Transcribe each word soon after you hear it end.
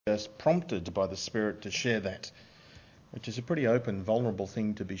Just prompted by the Spirit to share that, which is a pretty open, vulnerable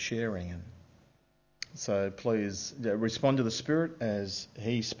thing to be sharing. And so please respond to the Spirit as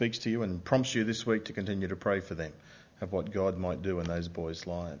He speaks to you and prompts you this week to continue to pray for them of what God might do in those boys'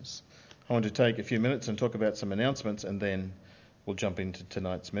 lives. I want to take a few minutes and talk about some announcements, and then we'll jump into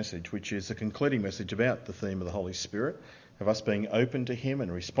tonight's message, which is a concluding message about the theme of the Holy Spirit, of us being open to Him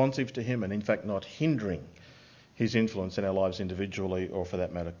and responsive to Him, and in fact not hindering His influence in our lives individually or, for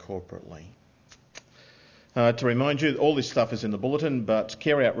that matter, corporately. To remind you, all this stuff is in the bulletin, but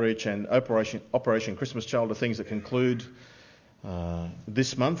Care Outreach and Operation Christmas Child are things that conclude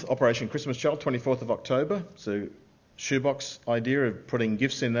this month. Operation Christmas Child, 24th of October. So shoebox idea of putting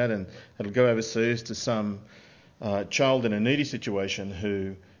gifts in that, and it'll go overseas to some child in a needy situation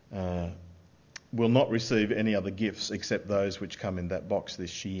who will not receive any other gifts except those which come in that box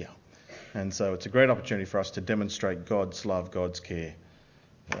this year. And so it's a great opportunity for us to demonstrate God's love, God's care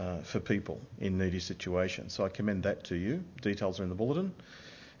for people in needy situations. So I commend that to you. Details are in the bulletin.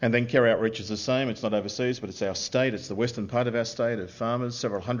 And then Care Outreach is the same. It's not overseas, but it's our state. It's the western part of our state of farmers,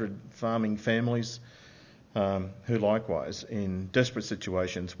 several hundred farming families who likewise, in desperate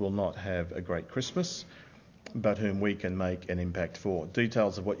situations, will not have a great Christmas, but whom we can make an impact for.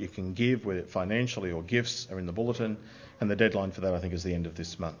 Details of what you can give, whether financially or gifts, are in the bulletin. And the deadline for that, I think, is the end of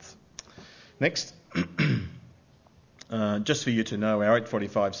this month. Next, just for you to know, our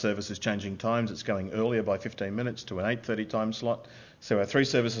 8:45 service is changing times. It's going earlier by 15 minutes to an 8:30 time slot. So our three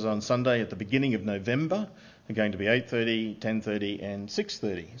services on Sunday at the beginning of November are going to be 8:30, 10:30 and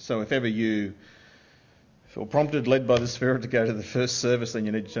 6:30. So if ever you feel prompted, led by the Spirit to go to the first service, then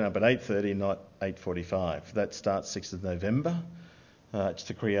you need to turn up at 8:30, not 8:45. That starts 6th of November. It's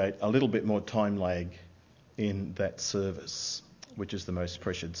to create a little bit more time lag in that service, which is the most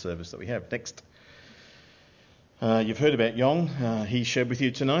pressured service that we have. Next. You've heard about Yong. He shared with you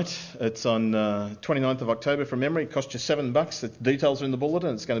tonight. It's on 29th of October from memory. It cost you $7. The details are in the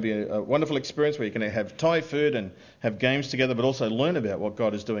bulletin. It's going to be a wonderful experience where you can have Thai food and have games together, but also learn about what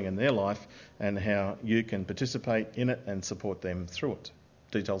God is doing in their life and how you can participate in it and support them through it.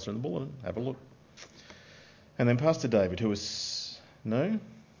 Details are in the bulletin. Have a look. And then Pastor David, who is... No?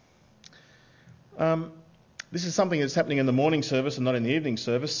 This is something that's happening in the morning service and not in the evening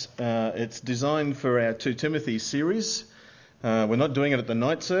service. It's designed for our 2 Timothy series. We're not doing it at the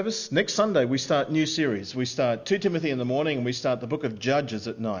night service. Next Sunday we start new series. We start 2 Timothy in the morning and we start the book of Judges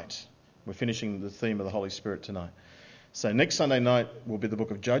at night. We're finishing the theme of the Holy Spirit tonight. So next Sunday night will be the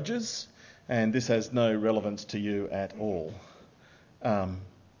book of Judges, and this has no relevance to you at all.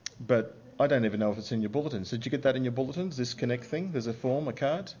 But I don't even know if it's in your bulletins. Did you get that in your bulletins, this Connect thing? There's a form, a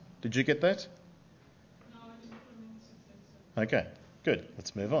card. Did you get that? Okay, good.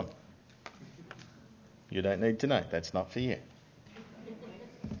 Let's move on. You don't need to know. That's not for you.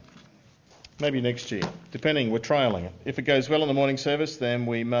 Maybe next year. Depending, we're trialling it. If it goes well in the morning service, then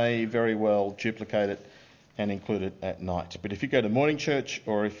we may very well duplicate it and include it at night. But if you go to morning church,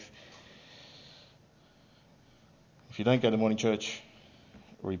 or if you don't go to morning church,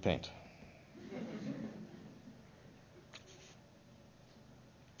 repent.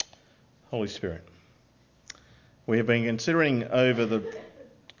 Holy Spirit. We have been considering over the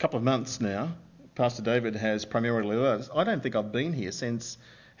couple of months now, Pastor David has primarily led us. I don't think I've been here since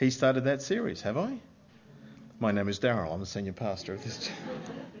he started that series, have I? My name is Darryl. I'm the senior pastor of this.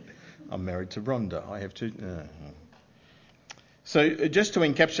 I'm married to Rhonda. I have two. So just to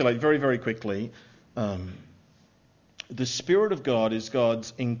encapsulate very, very quickly, the Spirit of God is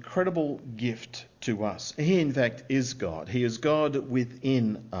God's incredible gift to us. He, in fact, is God. He is God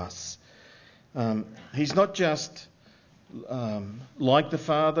within us. He's not just like the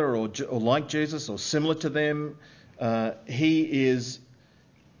Father or like Jesus or similar to them. He is,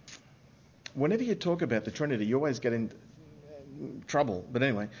 whenever you talk about the Trinity, you always get in trouble. But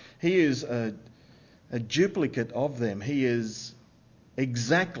anyway, he is a duplicate of them. He is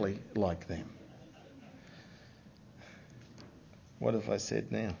exactly like them. What have I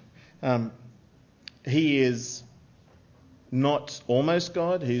said now? He is not almost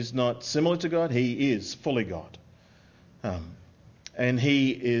God. He's not similar to God. He is fully God. And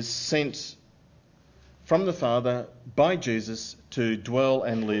he is sent from the Father by Jesus to dwell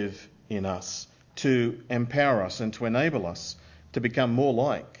and live in us, to empower us and to enable us to become more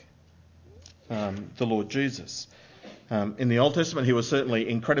like the Lord Jesus. In the Old Testament, he was certainly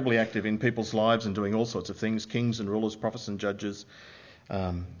incredibly active in people's lives and doing all sorts of things, kings and rulers, prophets and judges,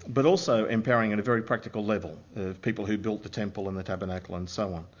 but also empowering at a very practical level of people who built the temple and the tabernacle and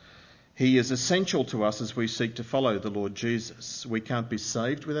so on. He is essential to us as we seek to follow the Lord Jesus. We can't be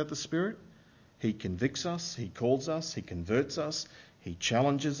saved without the Spirit. He convicts us, he calls us, he converts us, He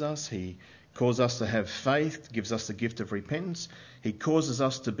challenges us. He causes us to have faith, gives us the gift of repentance. He causes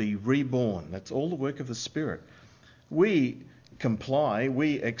us to be reborn. That's all the work of the Spirit. We comply,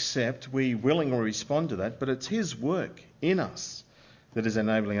 we accept, we willingly respond to that, but it's his work in us that is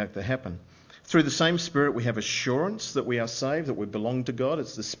enabling that to happen. Through the same Spirit, we have assurance that we are saved, that we belong to God.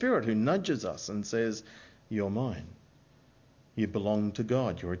 It's the Spirit who nudges us and says, you're mine. You belong to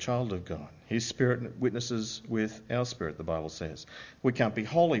God. You're a child of God. His Spirit witnesses with our spirit, the Bible says. We can't be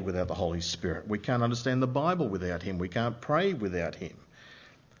holy without the Holy Spirit. We can't understand the Bible without him. We can't pray without him.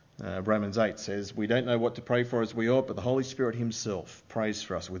 Romans 8 says, we don't know what to pray for as we ought, but the Holy Spirit himself prays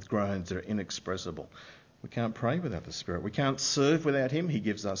for us with groans that are inexpressible. We can't pray without the Spirit. We can't serve without him. He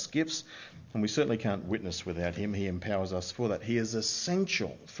gives us gifts. And we certainly can't witness without him. He empowers us for that. He is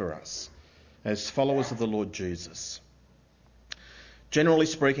essential for us as followers of the Lord Jesus. Generally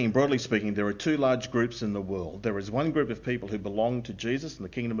speaking, broadly speaking, there are two large groups in the world. There is one group of people who belong to Jesus and the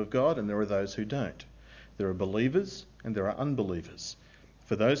kingdom of God, and there are those who don't. There are believers and there are unbelievers.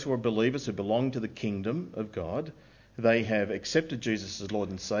 For those who are believers who belong to the kingdom of God, they have accepted Jesus as Lord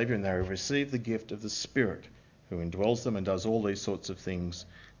and Saviour, and they have received the gift of the Spirit who indwells them and does all these sorts of things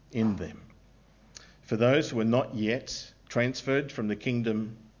in them. For those who are not yet transferred from the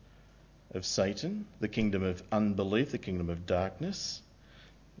kingdom of Satan, the kingdom of unbelief, the kingdom of darkness,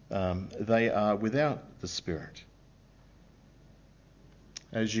 they are without the Spirit.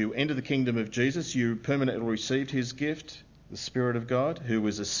 As you enter the kingdom of Jesus, you permanently received his gift, the Spirit of God, who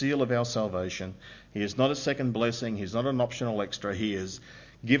is a seal of our salvation. He is not a second blessing. He's not an optional extra. He is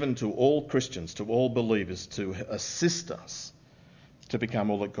given to all Christians, to all believers, to assist us to become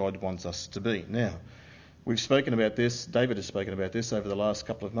all that God wants us to be. Now, we've spoken about this, David has spoken about this over the last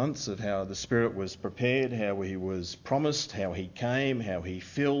couple of months, of how the Spirit was prepared, how he was promised, how he came, how he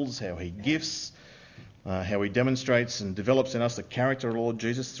fills, how he gifts, how he demonstrates and develops in us the character of the Lord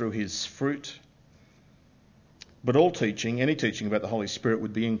Jesus through his fruit. But all teaching, any teaching about the Holy Spirit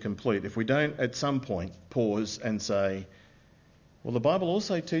would be incomplete if we don't at some point pause and say, well, the Bible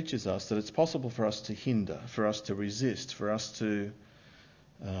also teaches us that it's possible for us to hinder, for us to resist, for us to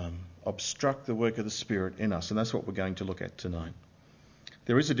obstruct the work of the Spirit in us. And that's what we're going to look at tonight.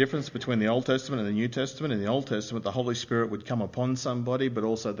 There is a difference between the Old Testament and the New Testament. In the Old Testament, the Holy Spirit would come upon somebody, but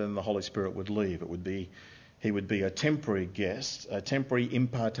also then the Holy Spirit would leave. He would be a temporary guest, a temporary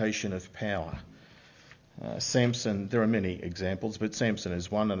impartation of power. Samson, there are many examples, but Samson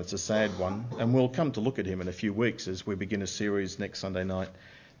is one, and it's a sad one. And we'll come to look at him in a few weeks as we begin a series next Sunday night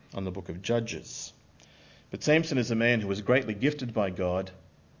on the book of Judges. But Samson is a man who was greatly gifted by God,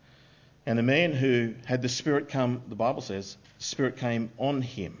 and a man who had the Spirit come, the Bible says, the Spirit came on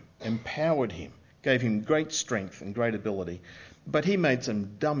him, empowered him, gave him great strength and great ability. But he made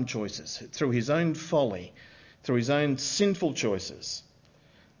some dumb choices through his own folly, through his own sinful choices.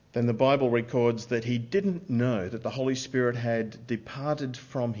 Then the Bible records that he didn't know that the Holy Spirit had departed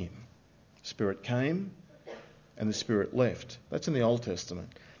from him. The Spirit came and the Spirit left. That's in the Old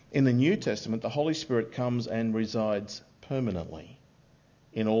Testament. In the New Testament, the Holy Spirit comes and resides permanently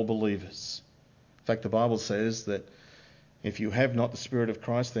in all believers. In fact, the Bible says that if you have not the Spirit of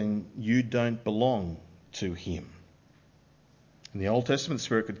Christ, then you don't belong to him. In the Old Testament, the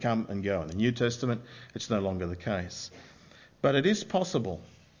Spirit could come and go. In the New Testament, it's no longer the case. But it is possible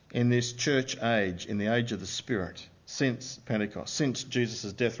in this church age, in the age of the Spirit, since Pentecost, since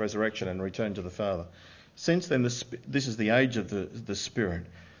Jesus' death, resurrection and return to the Father, since then this is the age of the Spirit,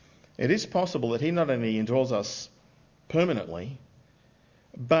 it is possible that he not only indwells us permanently,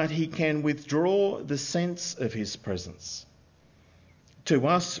 but he can withdraw the sense of his presence. To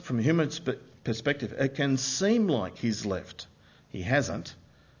us, from a human perspective, it can seem like he's left. He hasn't,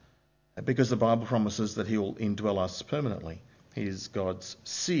 because the Bible promises that he'll indwell us permanently. He is God's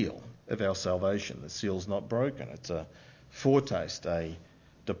seal of our salvation. The seal's not broken. It's a foretaste, a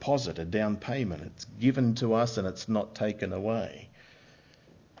deposit, a down payment. It's given to us and it's not taken away.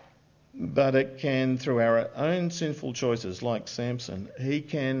 But it can, through our own sinful choices, like Samson, he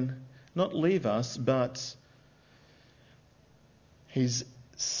can not leave us, but his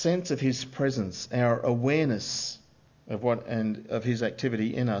sense of his presence, our awareness of what and of his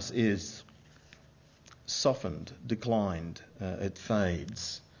activity in us is softened, declined, it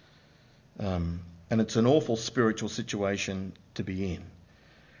fades. And it's an awful spiritual situation to be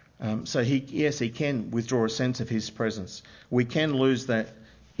in. So he can withdraw a sense of his presence. We can lose that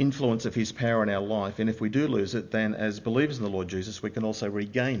influence of his power in our life, and if we do lose it, then as believers in the Lord Jesus, we can also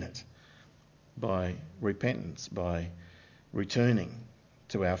regain it by repentance, by returning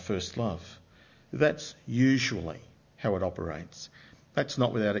to our first love. That's usually how it operates. That's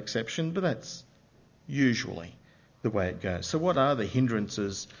not without exception, but that's usually the way it goes. So what are the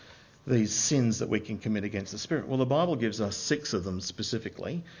hindrances, these sins that we can commit against the Spirit? Well, the Bible gives us 6 of them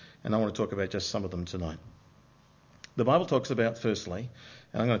specifically, and I want to talk about just some of them tonight. The Bible talks about, firstly,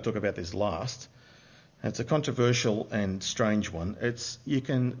 and I'm going to talk about this last, it's a controversial and strange one. It's you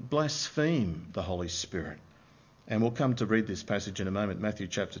can blaspheme the Holy Spirit. And we'll come to read this passage in a moment, Matthew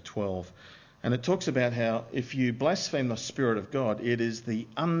chapter 12. And it talks about how if you blaspheme the Spirit of God, it is the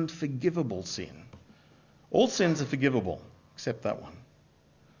unforgivable sin. All sins are forgivable, except that one.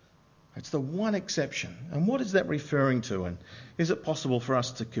 It's the one exception. And what is that referring to? And is it possible for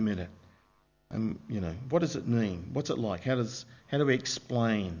us to commit it? And, what does it mean? What's it like? How do we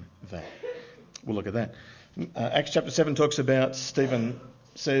explain that? We'll look at that. Acts chapter 7 talks about, Stephen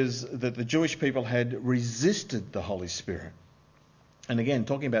says that the Jewish people had resisted the Holy Spirit. And again,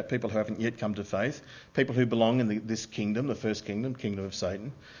 talking about people who haven't yet come to faith, people who belong in this kingdom, the first kingdom, kingdom of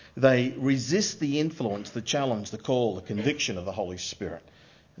Satan, they resist the influence, the challenge, the call, the conviction of the Holy Spirit.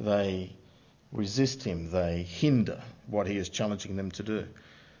 They resist him. They hinder what he is challenging them to do.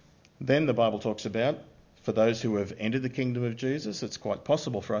 Then the Bible talks about, for those who have entered the kingdom of Jesus, it's quite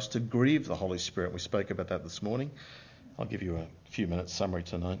possible for us to grieve the Holy Spirit. We spoke about that this morning. I'll give you a few minutes summary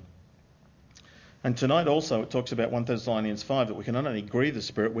tonight. And tonight also it talks about 1 Thessalonians 5 that we can not only grieve the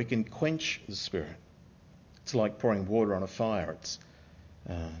Spirit, we can quench the Spirit. It's like pouring water on a fire. It's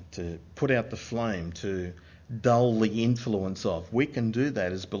to put out the flame, to dull the influence of. We can do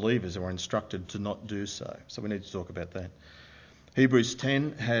that as believers and we're instructed to not do so. So we need to talk about that. Hebrews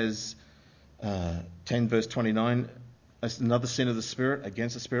 10 has 10 verse 29, another sin of the Spirit,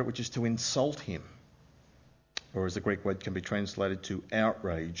 against the Spirit, which is to insult him. Or as the Greek word can be translated, to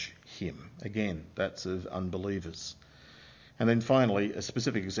outrage him. Again, that's of unbelievers. And then finally, a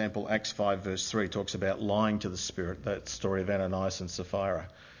specific example, Acts 5 verse 3 talks about lying to the Spirit, that story of Ananias and Sapphira,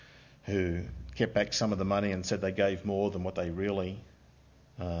 who kept back some of the money and said they gave more than what they really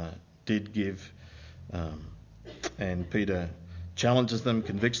did give. And Peter challenges them,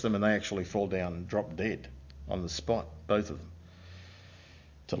 convicts them, and they actually fall down and drop dead on the spot, both of them,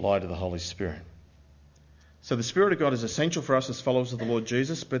 to lie to the Holy Spirit. So the Spirit of God is essential for us as followers of the Lord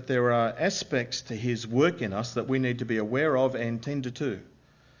Jesus, but there are aspects to his work in us that we need to be aware of and tender to.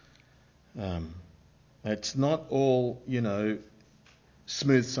 It's not all,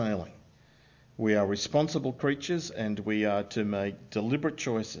 smooth sailing. We are responsible creatures and we are to make deliberate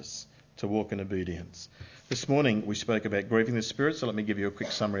choices to walk in obedience. This morning we spoke about grieving the Spirit, so let me give you a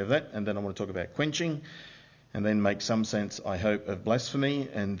quick summary of that, and then I want to talk about quenching, and then make some sense, I hope, of blasphemy,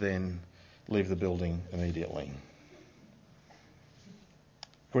 and then leave the building immediately.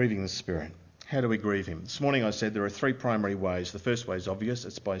 Grieving the Spirit. How do we grieve him? This morning I said there are 3 primary ways. The first way is obvious,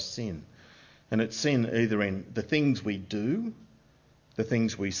 it's by sin. And it's sin either in the things we do, the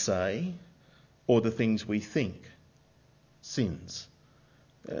things we say, or the things we think. Sins.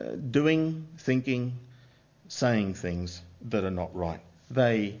 Doing, thinking, saying things that are not right.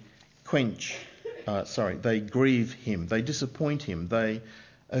 They grieve him, they disappoint him, they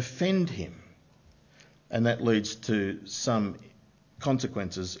offend him. And that leads to some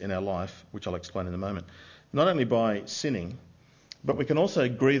consequences in our life, which I'll explain in a moment. Not only by sinning, but we can also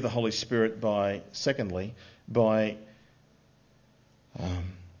grieve the Holy Spirit by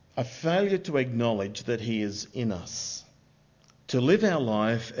a failure to acknowledge that he is in us. To live our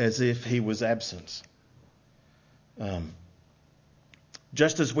life as if he was absent.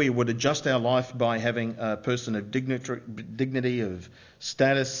 Just as we would adjust our life by having a person of dignity, of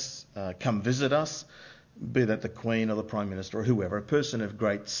status, come visit us, be that the Queen or the Prime Minister or whoever, a person of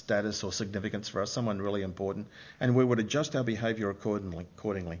great status or significance for us, someone really important, and we would adjust our behaviour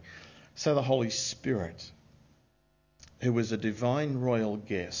accordingly. So the Holy Spirit, who is a divine royal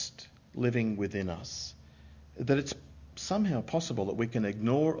guest living within us, that it's somehow possible that we can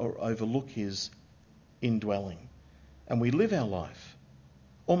ignore or overlook his indwelling. And we live our life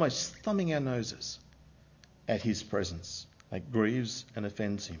almost thumbing our noses at his presence. That grieves and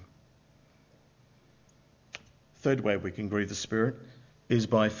offends him. Third way we can grieve the Spirit is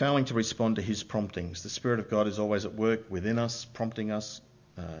by failing to respond to his promptings. The Spirit of God is always at work within us, prompting us,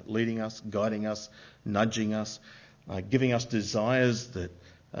 leading us, guiding us, nudging us, giving us desires that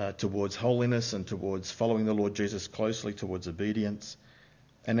towards holiness and towards following the Lord Jesus closely, towards obedience.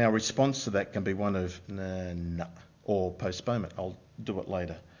 And our response to that can be one of nah, or postponement. I'll do it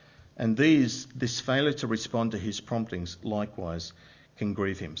later. And this failure to respond to his promptings likewise can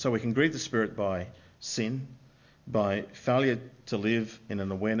grieve him. So we can grieve the Spirit by sin, by failure to live in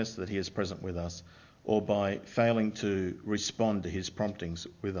an awareness that he is present with us, or by failing to respond to his promptings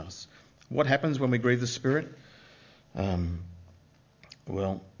with us. What happens when we grieve the Spirit?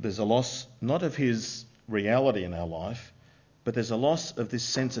 Well, there's a loss not of his reality in our life, but there's a loss of this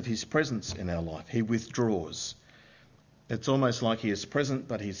sense of his presence in our life. He withdraws. It's almost like he is present,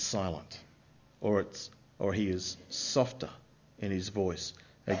 but he's silent, or he is softer in his voice.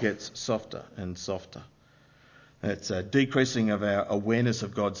 It gets softer and softer. It's a decreasing of our awareness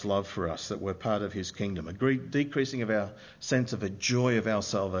of God's love for us, that we're part of his kingdom, a decreasing of our sense of a joy of our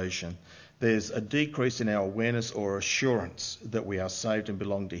salvation. There's a decrease in our awareness or assurance that we are saved and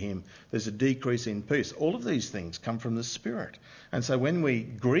belong to him. There's a decrease in peace. All of these things come from the Spirit. And so when we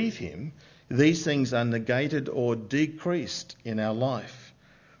grieve him, these things are negated or decreased in our life.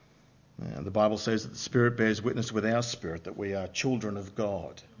 The Bible says that the Spirit bears witness with our spirit that we are children of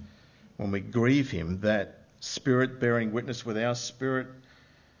God. When we grieve him, that Spirit bearing witness with our spirit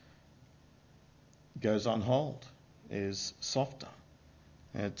goes on hold, is softer.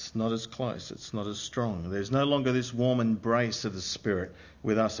 It's not as close, it's not as strong. There's no longer this warm embrace of the Spirit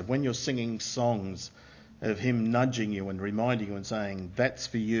with us. When you're singing songs of him nudging you and reminding you and saying, that's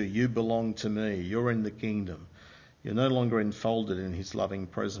for you, you belong to me, you're in the kingdom, you're no longer enfolded in his loving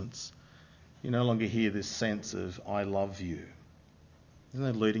presence. You no longer hear this sense of, I love you.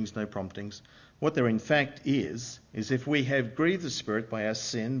 There's no leadings, no promptings. What there in fact is if we have grieved the Spirit by our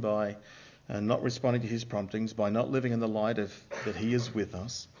sin, by not responding to his promptings, by not living in the light of that he is with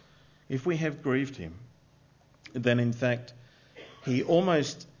us, if we have grieved him, then in fact he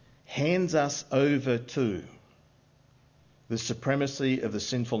almost hands us over to the supremacy of the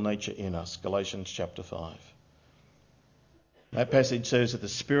sinful nature in us, Galatians chapter 5. That passage says that the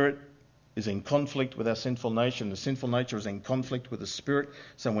Spirit is in conflict with our sinful nature, and the sinful nature is in conflict with the Spirit.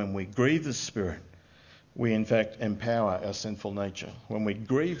 So when we grieve the Spirit, we in fact empower our sinful nature. When we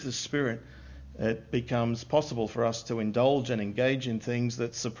grieve the Spirit, it becomes possible for us to indulge and engage in things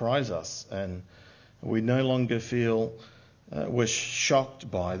that surprise us, and we no longer feel we're shocked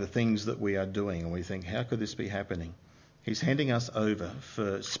by the things that we are doing, and we think, how could this be happening? He's handing us over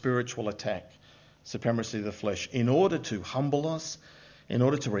for spiritual attack, supremacy of the flesh, in order to humble us, in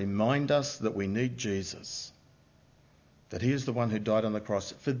order to remind us that we need Jesus, that he is the one who died on the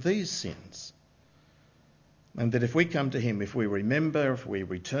cross for these sins, and that if we come to him, if we remember, if we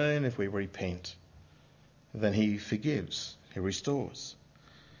return, if we repent, then he forgives, he restores,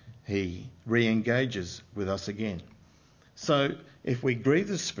 he re-engages with us again. So if we grieve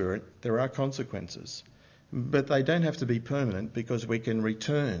the Spirit, there are consequences, but they don't have to be permanent, because we can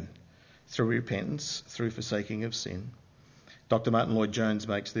return through repentance, through forsaking of sin. Dr. Martin Lloyd-Jones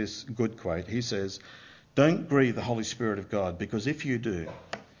makes this good quote. He says, don't grieve the Holy Spirit of God, because if you do,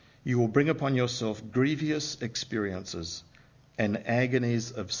 you will bring upon yourself grievous experiences and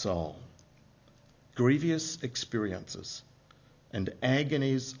agonies of soul. Grievous experiences and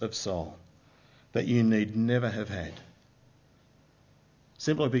agonies of soul that you need never have had.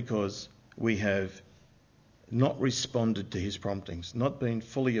 Simply because we have not responded to his promptings, not been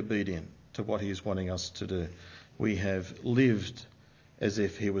fully obedient to what he is wanting us to do. We have lived as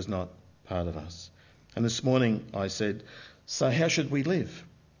if he was not part of us. And this morning I said, so how should we live?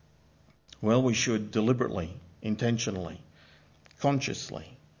 Well, we should deliberately, intentionally, consciously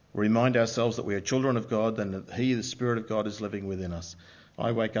remind ourselves that we are children of God and that he, the Spirit of God, is living within us.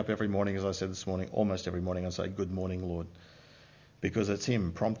 I wake up every morning, as I said this morning, almost every morning, I say, good morning, Lord, because it's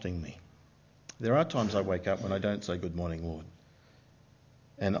him prompting me. There are times I wake up when I don't say good morning, Lord.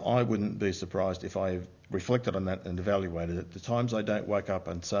 And I wouldn't be surprised if I reflected on that and evaluated it. The times I don't wake up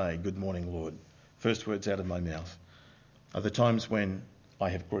and say, good morning, Lord, first words out of my mouth, are the times when I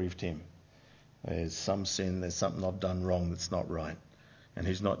have grieved him. There's some sin, there's something I've done wrong that's not right. And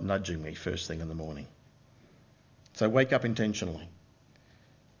he's not nudging me first thing in the morning. So wake up intentionally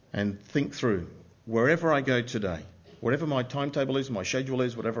and think through, wherever I go today, whatever my timetable is, my schedule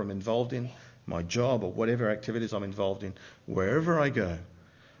is, whatever I'm involved in, my job or whatever activities I'm involved in, wherever I go,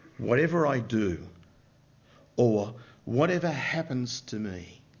 whatever I do, or whatever happens to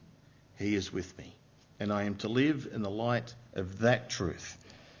me, he is with me. And I am to live in the light of that truth.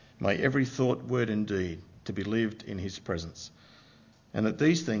 May every thought, word and deed to be lived in his presence. And that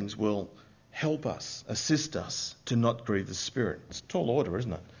these things will help us, assist us to not grieve the Spirit. It's a tall order,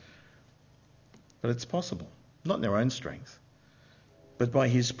 isn't it? But it's possible. Not in our own strength, but by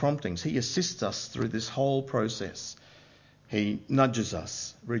his promptings. He assists us through this whole process. He nudges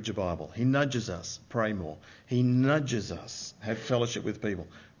us, read your Bible. He nudges us, pray more. He nudges us, have fellowship with people.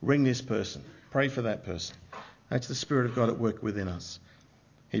 Ring this person, pray for that person. That's the Spirit of God at work within us.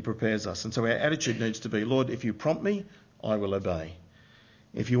 He prepares us. And so our attitude needs to be, Lord, if you prompt me, I will obey.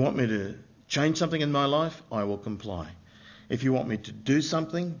 If you want me to change something in my life, I will comply. If you want me to do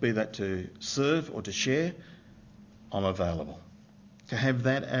something, be that to serve or to share, I'm available. To have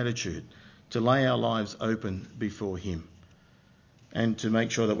that attitude, to lay our lives open before him and to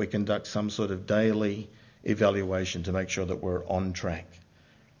make sure that we conduct some sort of daily evaluation to make sure that we're on track.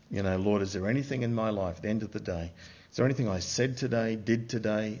 You know, Lord, is there anything in my life at the end of the day, is there anything I said today, did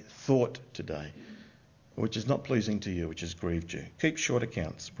today, thought today, which is not pleasing to you, which has grieved you? Keep short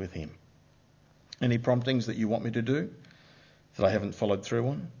accounts with him. Any promptings that you want me to do that I haven't followed through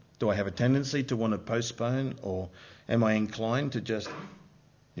on? Do I have a tendency to want to postpone, or am I inclined to just,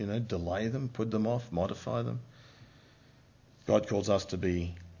 delay them, put them off, modify them? God calls us to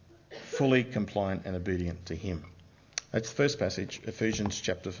be fully compliant and obedient to him. That's the first passage. Ephesians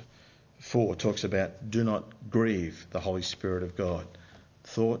chapter 4 talks about do not grieve the Holy Spirit of God,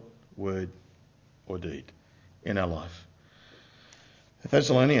 thought, word or deed in our life. The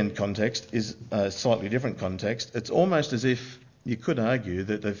Thessalonian context is a slightly different context. It's almost as if you could argue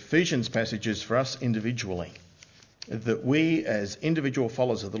that the Ephesians passage is for us individually, that we as individual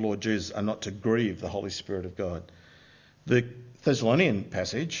followers of the Lord Jesus are not to grieve the Holy Spirit of God. The Thessalonian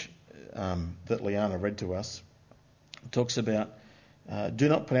passage that Liana read to us talks about do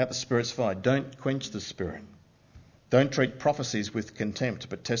not put out the Spirit's fire. Don't quench the Spirit. Don't treat prophecies with contempt,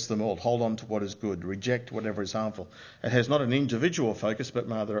 but test them all. Hold on to what is good. Reject whatever is harmful. It has not an individual focus, but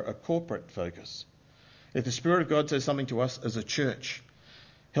rather a corporate focus. If the Spirit of God says something to us as a church,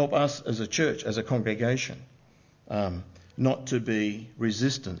 help us as a church, as a congregation, not to be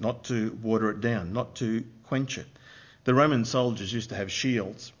resistant, not to water it down, not to quench it. The Roman soldiers used to have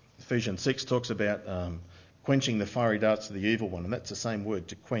shields. Ephesians 6 talks about quenching the fiery darts of the evil one, and that's the same word,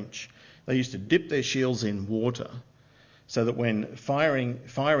 to quench. They used to dip their shields in water so that when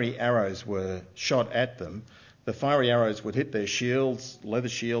fiery arrows were shot at them, the fiery arrows would hit their shields, leather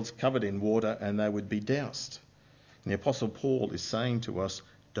shields covered in water, and they would be doused. And the Apostle Paul is saying to us,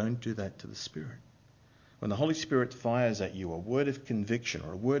 don't do that to the Spirit. When the Holy Spirit fires at you a word of conviction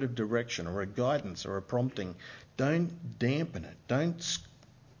or a word of direction or a guidance or a prompting, don't dampen it. Don't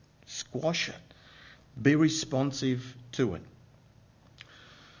squash it. Be responsive to it.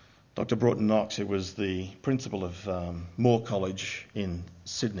 Dr. Broughton Knox, who was the principal of Moore College in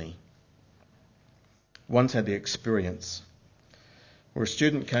Sydney, once had the experience where a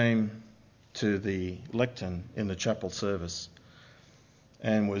student came to the lectern in the chapel service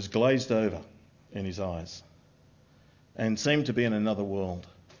and was glazed over in his eyes and seemed to be in another world.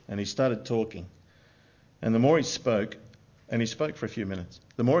 And he started talking. And the more he spoke, and he spoke for a few minutes,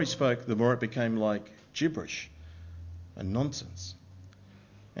 the more he spoke, the more it became like gibberish and nonsense.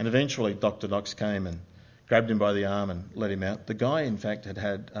 And eventually Dr. Knox came and grabbed him by the arm and let him out. The guy, in fact, had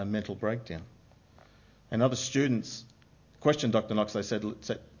had a mental breakdown. And other students questioned Dr. Knox.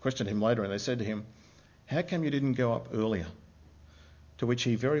 They questioned him later, and they said to him, how come you didn't go up earlier? To which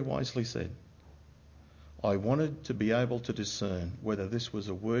he very wisely said, I wanted to be able to discern whether this was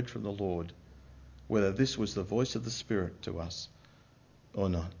a word from the Lord, whether this was the voice of the Spirit to us or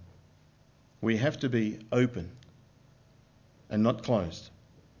not. We have to be open and not closed.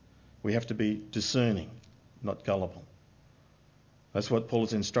 We have to be discerning, not gullible. That's what Paul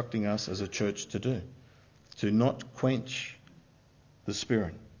is instructing us as a church to do, to not quench the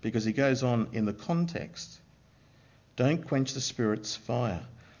Spirit. Because he goes on in the context, don't quench the Spirit's fire.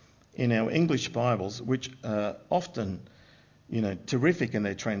 In our English Bibles, which are often, terrific in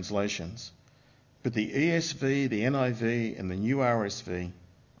their translations, but the ESV, the NIV and the New RSV,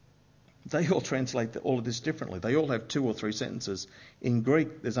 they all translate all of this differently. They all have 2 or 3 sentences. In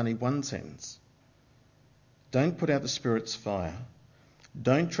Greek, there's only one sentence. Don't put out the Spirit's fire.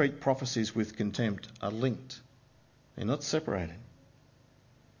 Don't treat prophecies with contempt, are linked. They're not separated.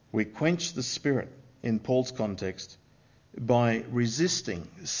 We quench the Spirit, in Paul's context, by resisting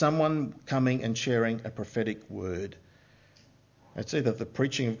someone coming and sharing a prophetic word. It's either the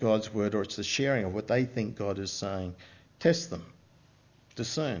preaching of God's word or it's the sharing of what they think God is saying. Test them.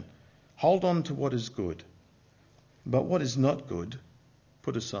 Discern. Hold on to what is good. But what is not good,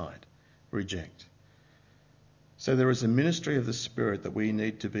 put aside. Reject. So there is a ministry of the Spirit that we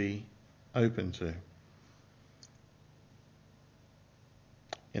need to be open to.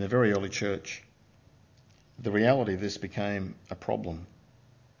 In a very early church, the reality of this became a problem.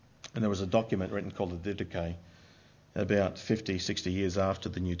 And there was a document written called the Didache about 50, 60 years after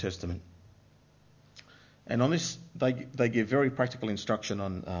the New Testament. And on this, they give very practical instruction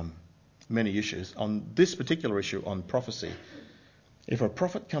on many issues. On this particular issue, on prophecy, if a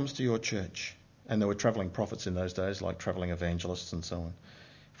prophet comes to your church, and there were travelling prophets in those days, like travelling evangelists and so on.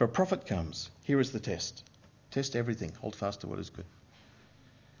 If a prophet comes, here is the test. Test everything. Hold fast to what is good.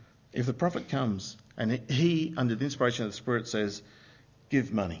 If the prophet comes and he, under the inspiration of the Spirit, says,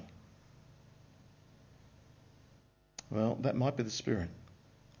 give money. Well, that might be the Spirit.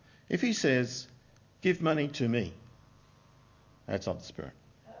 If he says, give money to me, that's not the Spirit.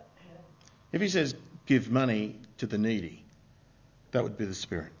 If he says, give money to the needy, that would be the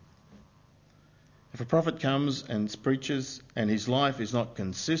Spirit. If a prophet comes and preaches and his life is not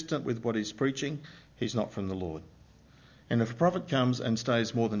consistent with what he's preaching, he's not from the Lord. And if a prophet comes and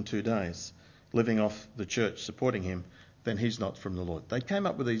stays more than 2 days, living off the church supporting him, then he's not from the Lord. They came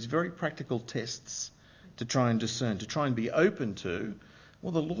up with these very practical tests to try and discern, to try and be open to,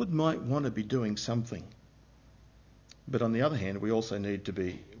 well, the Lord might want to be doing something. But on the other hand, we also need to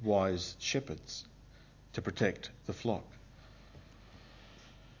be wise shepherds to protect the flock.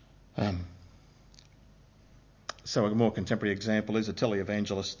 So a more contemporary example is the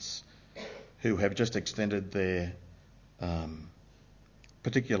televangelists who have just extended their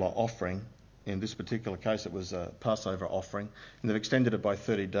particular offering. In this particular case, it was a Passover offering, and they've extended it by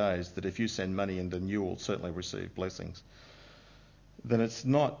 30 days, that if you send money in, then you will certainly receive blessings. Then it's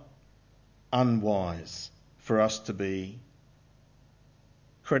not unwise for us to be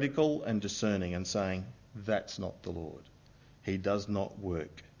critical and discerning and saying, that's not the Lord. He does not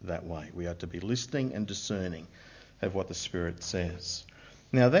work that way. We are to be listening and discerning of what the Spirit says.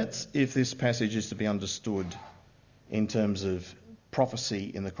 Now that's if this passage is to be understood in terms of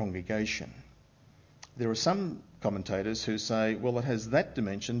prophecy in the congregation. There are some commentators who say, well, it has that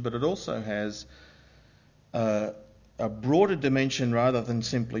dimension, but it also has a broader dimension rather than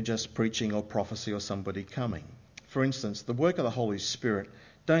simply just preaching or prophecy or somebody coming. For instance, the work of the Holy Spirit,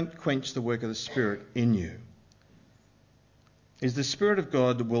 don't quench the work of the Spirit in you. Is the Spirit of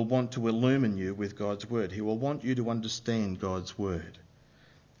God will want to illumine you with God's word. He will want you to understand God's word.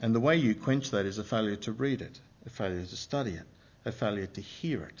 And the way you quench that is a failure to read it, a failure to study it, a failure to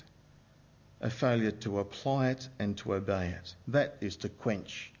hear it, a failure to apply it and to obey it. That is to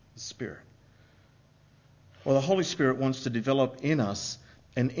quench the Spirit. Well, the Holy Spirit wants to develop in us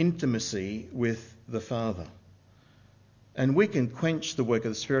an intimacy with the Father. And we can quench the work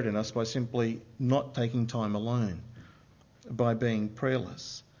of the Spirit in us by simply not taking time alone, by being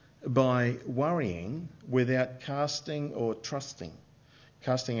prayerless, by worrying without casting or trusting,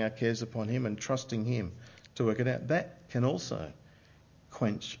 casting our cares upon Him and trusting Him to work it out. That can also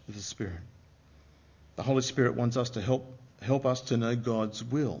quench the Spirit. The Holy Spirit wants us to help us to know God's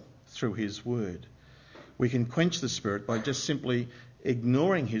will through His Word. We can quench the Spirit by just simply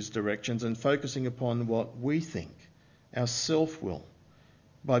ignoring His directions and focusing upon what we think, our self-will,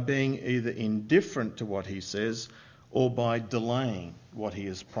 by being either indifferent to what He says or by delaying what He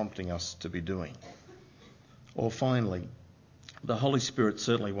is prompting us to be doing. Or finally, the Holy Spirit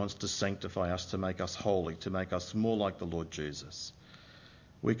certainly wants to sanctify us, to make us holy, to make us more like the Lord Jesus.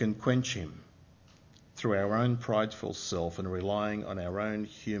 We can quench Him through our own prideful self and relying on our own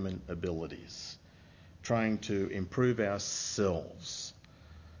human abilities, trying to improve ourselves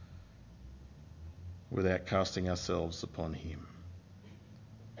without casting ourselves upon Him.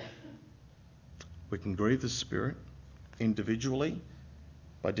 We can grieve the Spirit individually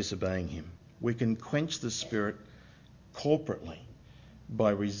by disobeying Him. We can quench the Spirit corporately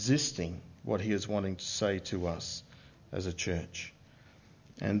by resisting what He is wanting to say to us as a church.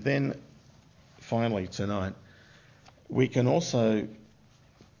 And then finally tonight, we can also,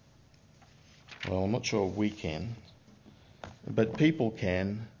 well, I'm not sure we can, but people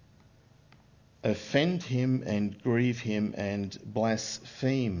can offend Him and grieve Him and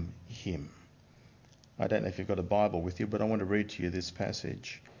blaspheme Him. I don't know if you've got a Bible with you, but I want to read to you this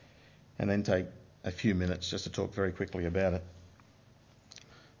passage and then take a few minutes just to talk very quickly about it.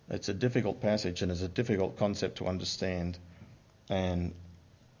 It's a difficult passage and it's a difficult concept to understand. And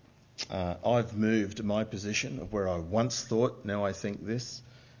I've moved my position of where I once thought, now I think this.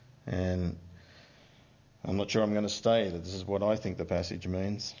 And I'm not sure I'm going to stay that this is what I think the passage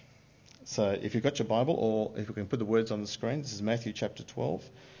means. So if you've got your Bible, or if we can put the words on the screen, this is Matthew chapter 12.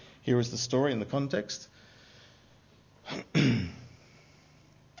 Here is the story in the context.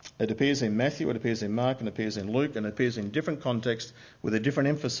 It appears in Matthew, it appears in Mark, and it appears in Luke, and it appears in different contexts with a different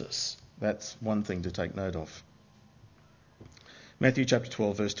emphasis. That's one thing to take note of. Matthew chapter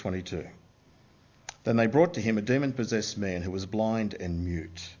 12, verse 22. Then they brought to him a demon-possessed man who was blind and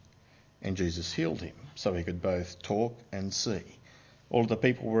mute, and Jesus healed him, so he could both talk and see. All the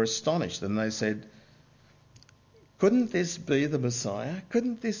people were astonished, and they said, couldn't this be the Messiah?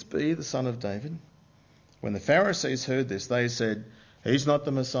 Couldn't this be the Son of David? When the Pharisees heard this, they said, he's not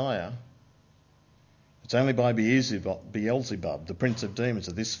the Messiah. It's only by Beelzebub, the prince of demons,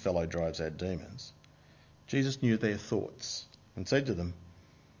 that this fellow drives out demons. Jesus knew their thoughts and said to them,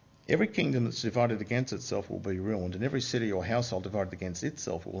 every kingdom that's divided against itself will be ruined, and every city or household divided against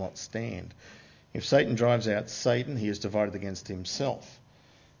itself will not stand. If Satan drives out Satan, he is divided against himself.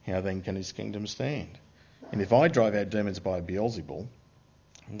 how then can his kingdom stand? And if I drive out demons by Beelzebul,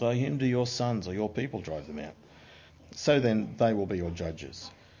 by whom do your sons or your people drive them out? So then they will be your judges.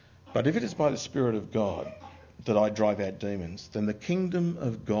 But if it is by the Spirit of God that I drive out demons, then the kingdom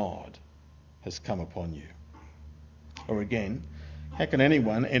of God has come upon you. Or again, how can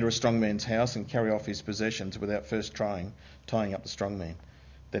anyone enter a strong man's house and carry off his possessions without first tying up the strong man?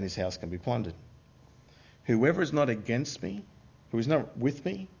 Then his house can be plundered. Whoever is not against me, who is not with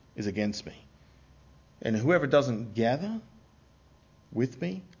me, is against me. And whoever doesn't gather with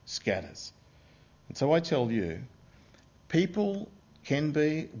me scatters. And so I tell you, people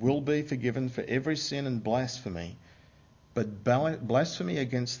will be forgiven for every sin and blasphemy, but blasphemy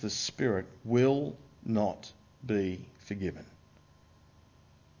against the Spirit will not be forgiven.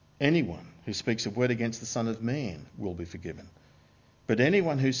 Anyone who speaks a word against the Son of Man will be forgiven. But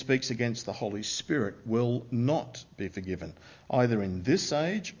anyone who speaks against the Holy Spirit will not be forgiven, either in this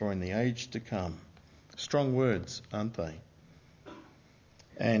age or in the age to come. Strong words, aren't they?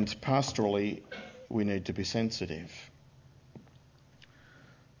 And pastorally, we need to be sensitive.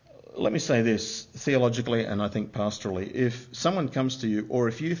 Let me say this theologically and I think pastorally. If someone comes to you, or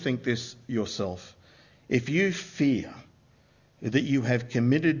if you think this yourself, if you fear that you have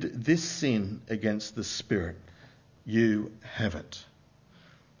committed this sin against the Spirit, you haven't.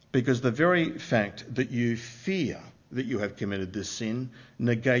 Because the very fact that you fear that you have committed this sin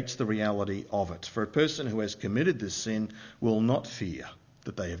negates the reality of it. For a person who has committed this sin will not fear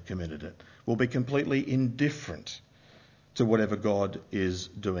that they have committed it, will be completely indifferent to whatever God is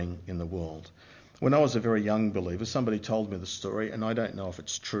doing in the world. When I was a very young believer, somebody told me the story, and I don't know if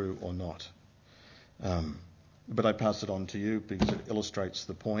it's true or not. But I pass it on to you because it illustrates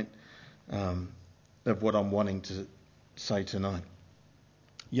the point of what I'm wanting to say tonight.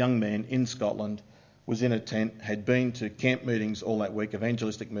 Young man in Scotland was in a tent, had been to camp meetings all that week,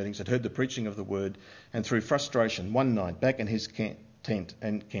 evangelistic meetings, had heard the preaching of the word, and through frustration, one night back in his tent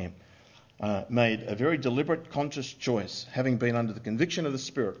and camp, made a very deliberate, conscious choice, having been under the conviction of the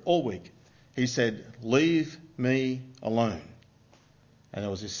Spirit all week. He said, "Leave me alone." And there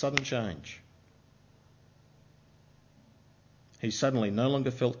was this sudden change. He suddenly no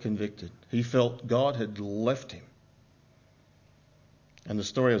longer felt convicted. He felt God had left him. And the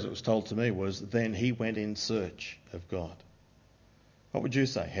story as it was told to me was, then he went in search of God. What would you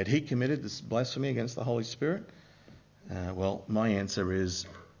say? Had he committed this blasphemy against the Holy Spirit? Well, my answer is,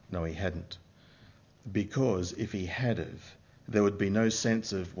 no, he hadn't. Because if he had have, there would be no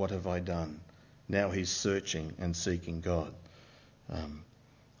sense of what have I done. Now he's searching and seeking God.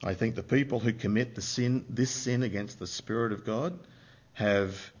 I think the people who commit this sin against the Spirit of God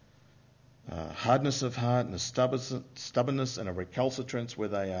have hardness of heart and a stubbornness and a recalcitrance where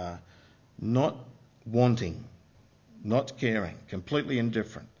they are not wanting, not caring, completely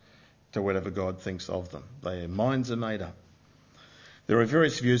indifferent to whatever God thinks of them. Their minds are made up. There are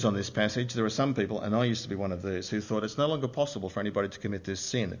various views on this passage. There are some people, and I used to be one of these, who thought it's no longer possible for anybody to commit this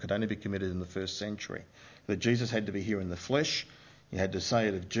sin. It could only be committed in the first century. That Jesus had to be here in the flesh. You had to say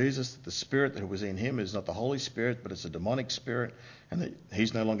it of Jesus, that the Spirit that was in him is not the Holy Spirit, but it's a demonic spirit, and that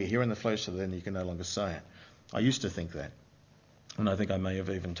he's no longer here in the flesh, so then you can no longer say it. I used to think that, and I think I may have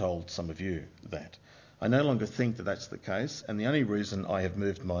even told some of you that. I no longer think that that's the case, and the only reason I have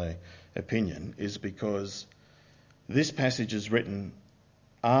moved my opinion is because this passage is written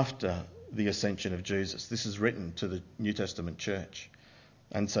after the ascension of Jesus. This is written to the New Testament church,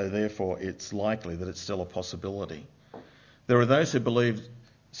 and so therefore it's likely that it's still a possibility. There are those who believe,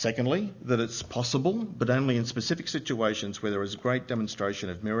 secondly, that it's possible, but only in specific situations where there is great demonstration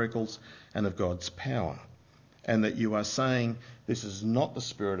of miracles and of God's power. And that you are saying, this is not the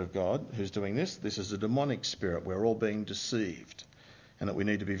Spirit of God who's doing this, this is a demonic spirit, we're all being deceived. And that we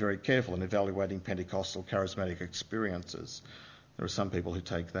need to be very careful in evaluating Pentecostal charismatic experiences. There are some people who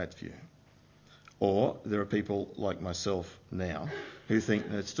take that view. Or there are people like myself now who think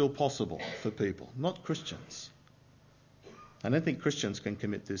that it's still possible for people, not Christians. I don't think Christians can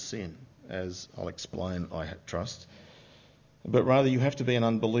commit this sin, as I'll explain, I trust. But rather you have to be an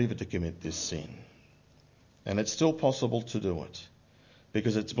unbeliever to commit this sin. And it's still possible to do it.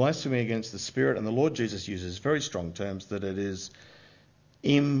 Because it's blasphemy against the Spirit, and the Lord Jesus uses very strong terms that it is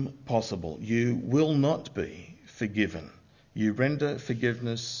impossible. You will not be forgiven. You render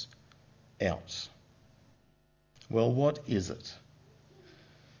forgiveness out. Well, what is it?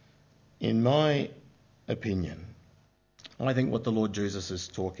 In my opinion, I think what the Lord Jesus is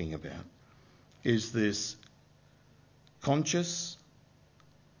talking about is this conscious,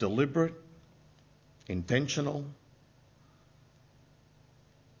 deliberate, intentional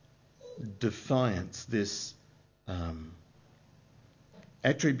defiance, this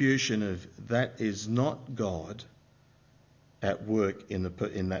attribution of that is not God at work in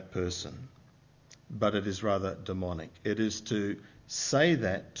that person, but it is rather demonic. It is to say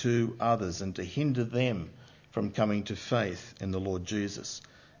that to others and to hinder them from coming to faith in the Lord Jesus,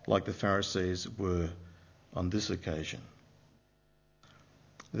 like the Pharisees were on this occasion.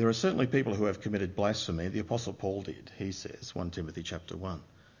 There are certainly people who have committed blasphemy. The Apostle Paul did, he says, 1 Timothy chapter 1,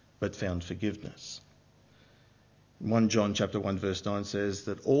 but found forgiveness. 1 John chapter 1 verse 9 says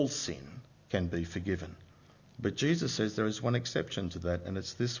that all sin can be forgiven. But Jesus says there is one exception to that, and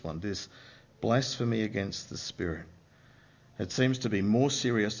it's this one, this blasphemy against the Spirit. It seems to be more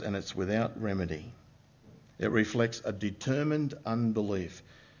serious and it's without remedy. It reflects a determined unbelief.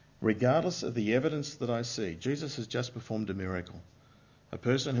 Regardless of the evidence that I see, Jesus has just performed a miracle. A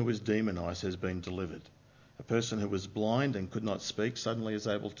person who was demonised has been delivered. A person who was blind and could not speak suddenly is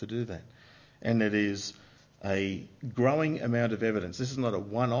able to do that. And it is a growing amount of evidence. This is not a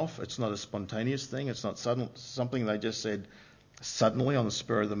one-off. It's not a spontaneous thing. It's not something they just said suddenly on the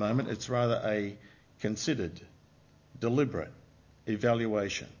spur of the moment. It's rather a considered, deliberate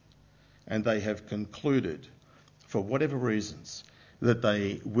evaluation. And they have concluded, for whatever reasons, that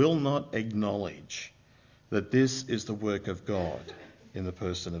they will not acknowledge that this is the work of God in the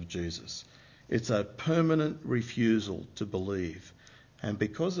person of Jesus. It's a permanent refusal to believe. And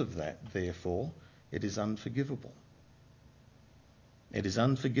because of that, therefore, it is unforgivable. It is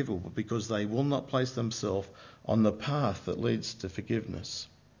unforgivable because they will not place themselves on the path that leads to forgiveness.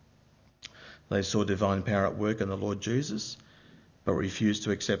 They saw divine power at work in the Lord Jesus, but refused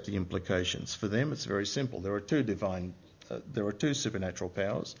to accept the implications. For them, it's very simple. There are two supernatural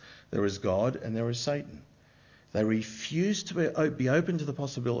powers. There is God and there is Satan. They refuse to be open to the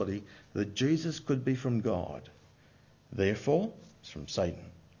possibility that Jesus could be from God. Therefore, it's from Satan.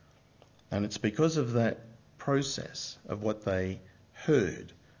 And it's because of that process of what they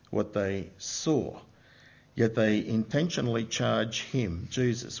heard, what they saw, yet they intentionally charge him,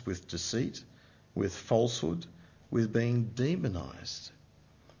 Jesus, with deceit, with falsehood, with being demonised.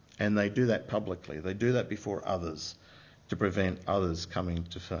 And they do that publicly. They do that before others to prevent others coming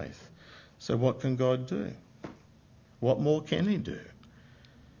to faith. So what can God do? What more can he do?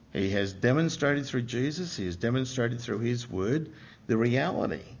 He has demonstrated through Jesus, he has demonstrated through his word, the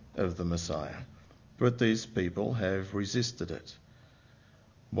reality of the Messiah. But these people have resisted it.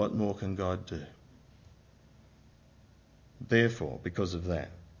 What more can God do? Therefore, because of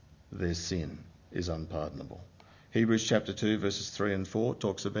that, their sin is unpardonable. Hebrews chapter 2 verses 3 and 4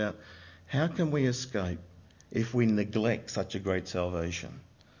 talks about how can we escape if we neglect such a great salvation?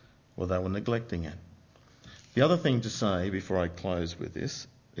 Well, they were neglecting it. The other thing to say before I close with this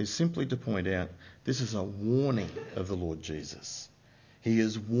is simply to point out this is a warning of the Lord Jesus. He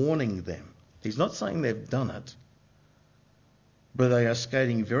is warning them. He's not saying they've done it, but they are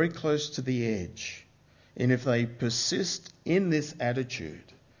skating very close to the edge. And if they persist in this attitude,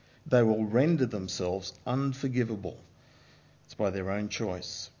 they will render themselves unforgivable. It's by their own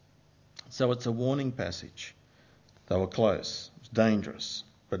choice. So it's a warning passage. They were close. It's dangerous,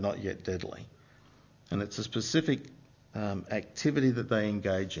 but not yet deadly. And it's a specific activity that they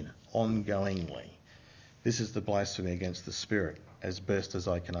engage in ongoingly. This is the blasphemy against the Spirit, as best as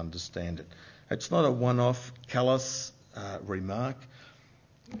I can understand it. It's not a one-off, callous remark.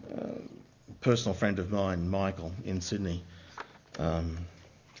 A personal friend of mine, Michael, in Sydney,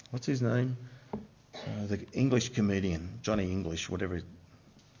 what's his name? The English comedian, Johnny English, whatever,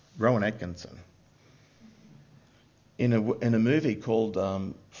 Rowan Atkinson. In a movie called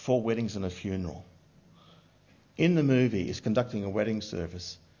 4 Weddings and a Funeral. In the movie, he's conducting a wedding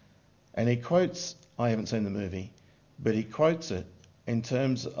service, and he quotes, I haven't seen the movie, but he quotes it in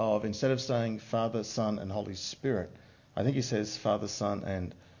terms of, instead of saying Father, Son and Holy Spirit, I think he says Father, Son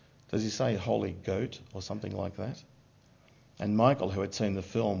and, does he say Holy Goat or something like that? And Michael, who had seen the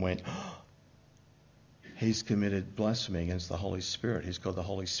film, went, oh, he's committed blasphemy against the Holy Spirit. He's called the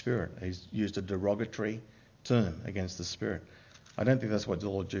Holy Spirit. He's used a derogatory term against the Spirit. I don't think that's what the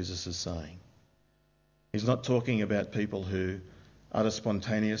Lord Jesus is saying. He's not talking about people who utter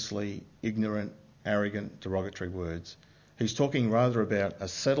spontaneously ignorant, arrogant, derogatory words. He's talking rather about a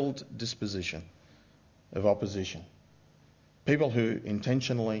settled disposition of opposition. People who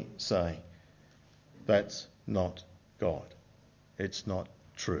intentionally say, that's not God. It's not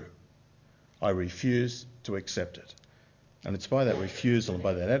true. I refuse to accept it. And it's by that refusal and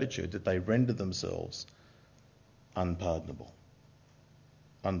by that attitude that they render themselves unpardonable,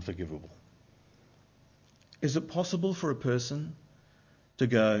 unforgivable. Is it possible for a person to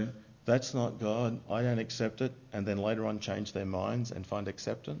go, that's not God, I don't accept it, and then later on change their minds and find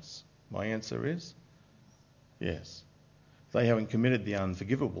acceptance? My answer is yes. They haven't committed the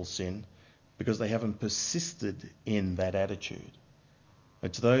unforgivable sin because they haven't persisted in that attitude.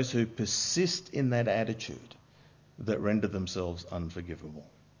 It's those who persist in that attitude that render themselves unforgivable.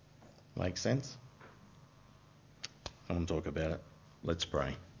 Make sense? I want to talk about it. Let's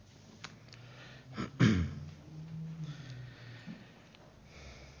pray.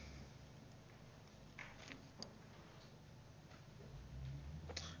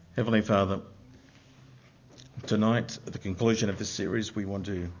 Heavenly Father, tonight, at the conclusion of this series, we want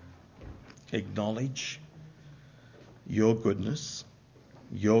to acknowledge your goodness,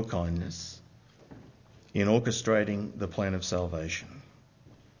 your kindness in orchestrating the plan of salvation,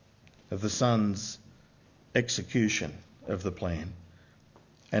 of the Son's execution of the plan,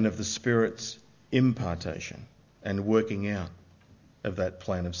 and of the Spirit's impartation and working out of that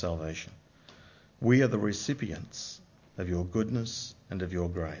plan of salvation. We are the recipients of your goodness and of your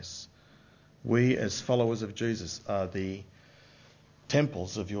grace. We, as followers of Jesus, are the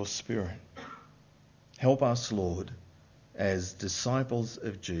temples of your Spirit. Help us, Lord, as disciples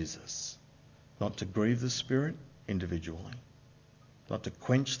of Jesus, not to grieve the Spirit individually, not to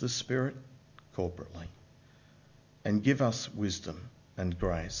quench the Spirit corporately, and give us wisdom and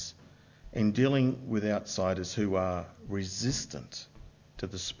grace in dealing with outsiders who are resistant to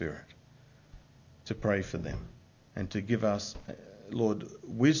the Spirit, to pray for them and to give us, Lord,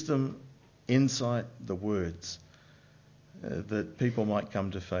 wisdom, insight, the words that people might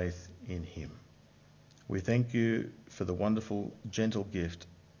come to faith in him. We thank you for the wonderful, gentle gift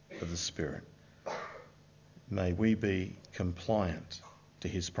of the Spirit. May we be compliant to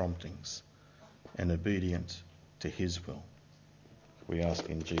his promptings and obedient to his will. We ask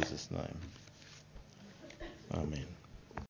in Jesus' name. Amen.